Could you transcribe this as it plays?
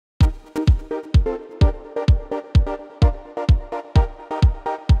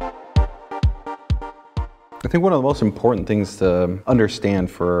think one of the most important things to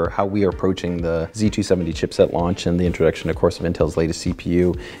understand for how we are approaching the Z270 chipset launch and the introduction, of course, of Intel's latest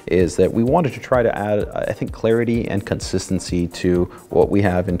CPU is that we wanted to try to add, I think, clarity and consistency to what we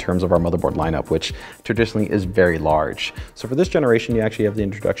have in terms of our motherboard lineup, which traditionally is very large. So for this generation, you actually have the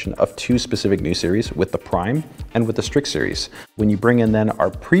introduction of two specific new series with the Prime and with the Strix series. When you bring in then our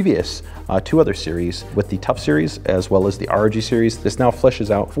previous two other series with the Tough series as well as the ROG series, this now fleshes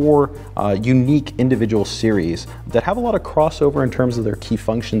out four unique individual series that have a lot of crossover in terms of their key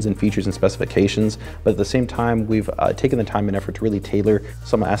functions and features and specifications, but at the same time, we've taken the time and effort to really tailor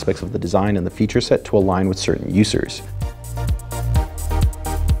some aspects of the design and the feature set to align with certain users.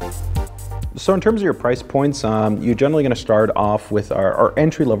 So in terms of your price points, you're generally going to start off with our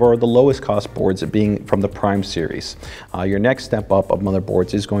entry level or the lowest cost boards being from the Prime series. Your next step up of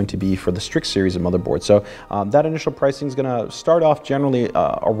motherboards is going to be for the Strix series of motherboards. So that initial pricing is going to start off generally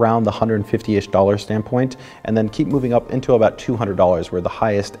around the $150-ish standpoint, and then keep moving up into about $200, where the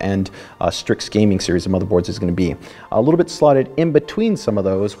highest end Strix gaming series of motherboards is going to be. A little bit slotted in between some of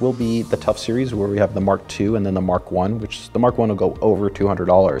those will be the Tough series, where we have the Mark II and then the Mark I, which the Mark I will go over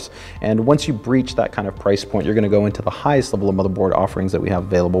 $200. And once you breach that kind of price point, you're going to go into the highest level of motherboard offerings that we have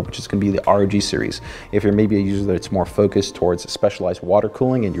available, which is going to be the ROG series. If you're maybe a user that's more focused towards specialized water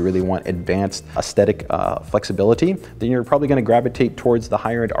cooling and you really want advanced aesthetic flexibility, then you're probably going to gravitate towards the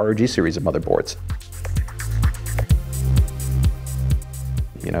higher end ROG series of motherboards.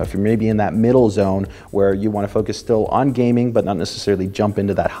 You know, if you're maybe in that middle zone where you want to focus still on gaming, but not necessarily jump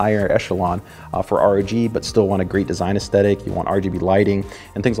into that higher echelon for ROG, but still want a great design aesthetic, you want RGB lighting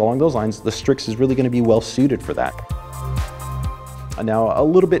and things along those lines, the Strix is really going to be well suited for that. Now, a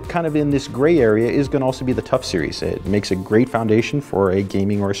little bit kind of in this gray area is going to also be the Tough series. It makes a great foundation for a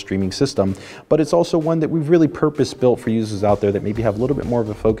gaming or a streaming system, but it's also one that we've really purpose-built for users out there that maybe have a little bit more of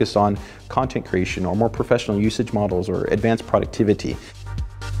a focus on content creation or more professional usage models or advanced productivity.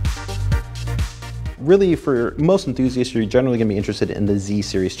 Really, for most enthusiasts, you're generally going to be interested in the Z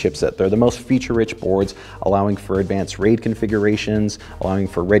series chipset. They're the most feature-rich boards, allowing for advanced RAID configurations, allowing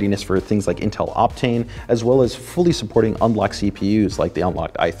for readiness for things like Intel Optane, as well as fully supporting unlocked CPUs like the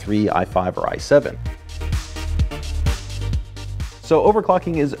unlocked i3, i5, or i7. So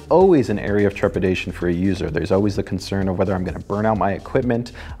overclocking is always an area of trepidation for a user. There's always the concern of whether I'm going to burn out my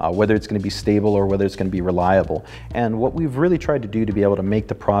equipment, whether it's going to be stable or whether it's going to be reliable. And what we've really tried to do to be able to make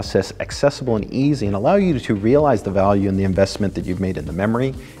the process accessible and easy and allow you to realize the value in the investment that you've made in the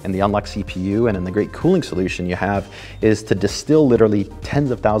memory and the unlocked CPU and in the great cooling solution you have is to distill literally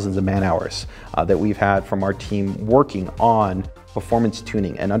tens of thousands of man hours that we've had from our team working on performance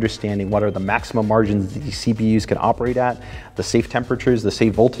tuning and understanding what are the maximum margins these CPUs can operate at, the safe temperatures, the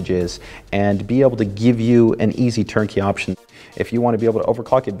safe voltages, and be able to give you an easy turnkey option if you want to be able to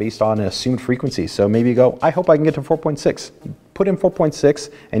overclock it based on an assumed frequency. So maybe you go, I hope I can get to 4.6. Put in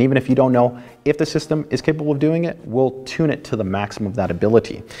 4.6, and even if you don't know if the system is capable of doing it, we'll tune it to the maximum of that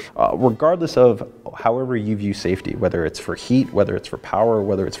ability. Regardless of however you view safety, whether it's for heat, whether it's for power,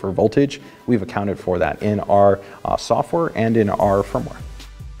 whether it's for voltage, we've accounted for that in our software and in our firmware.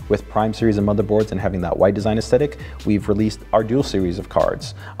 With Prime series of motherboards and having that white design aesthetic, we've released our dual series of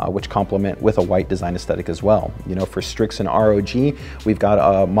cards, which complement with a white design aesthetic as well. You know, for Strix and ROG, we've got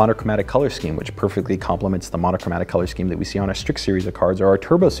a monochromatic color scheme, which perfectly complements the monochromatic color scheme that we see on our Strix series of cards or our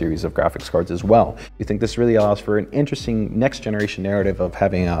Turbo series of graphics cards as well. We think this really allows for an interesting next generation narrative of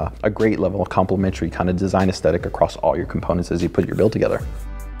having a great level of complementary kind of design aesthetic across all your components as you put your build together.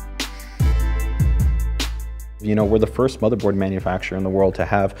 You know, we're the first motherboard manufacturer in the world to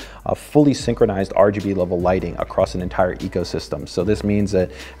have a fully synchronized RGB level lighting across an entire ecosystem. So this means that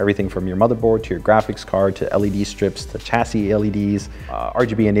everything from your motherboard to your graphics card to LED strips to chassis LEDs,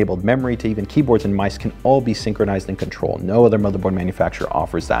 RGB enabled memory to even keyboards and mice can all be synchronized and controlled. No other motherboard manufacturer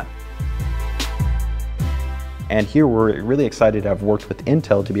offers that. And here we're really excited to have worked with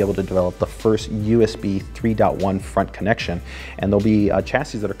Intel to be able to develop the first USB 3.1 front connection. And there'll be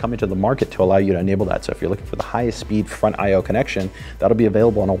chassis that are coming to the market to allow you to enable that. So if you're looking for the highest speed front I/O connection, that'll be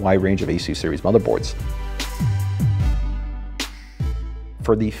available on a wide range of ASUS series motherboards.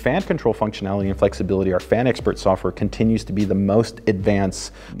 For the fan control functionality and flexibility, our Fan Expert software continues to be the most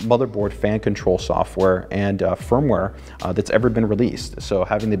advanced motherboard fan control software and firmware that's ever been released. So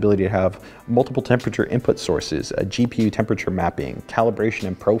having the ability to have multiple temperature input sources, GPU temperature mapping, calibration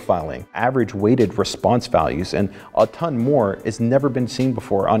and profiling, average weighted response values, and a ton more has never been seen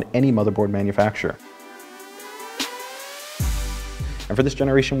before on any motherboard manufacturer. And for this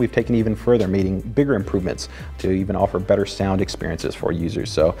generation, we've taken even further, making bigger improvements to even offer better sound experiences for users.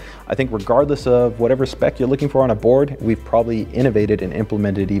 So I think regardless of whatever spec you're looking for on a board, we've probably innovated and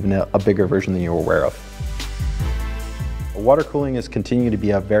implemented even a bigger version than you're aware of. Water cooling is continuing to be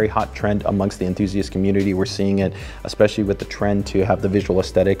a very hot trend amongst the enthusiast community. We're seeing it, especially with the trend to have the visual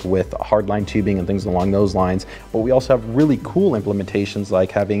aesthetic with hardline tubing and things along those lines. But we also have really cool implementations like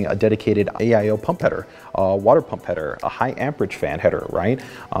having a dedicated AIO pump header, a water pump header, a high amperage fan header, right?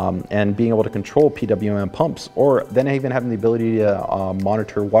 And being able to control PWM pumps, or then even having the ability to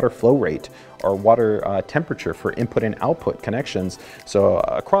monitor water flow rate or water temperature for input and output connections. So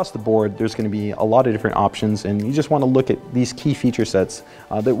across the board, there's going to be a lot of different options, and you just want to look at these key feature sets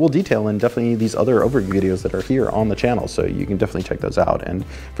that we'll detail in definitely these other overview videos that are here on the channel. So you can definitely check those out. And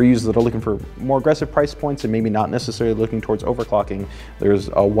for users that are looking for more aggressive price points and maybe not necessarily looking towards overclocking, there's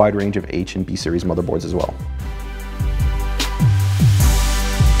a wide range of H and B series motherboards as well.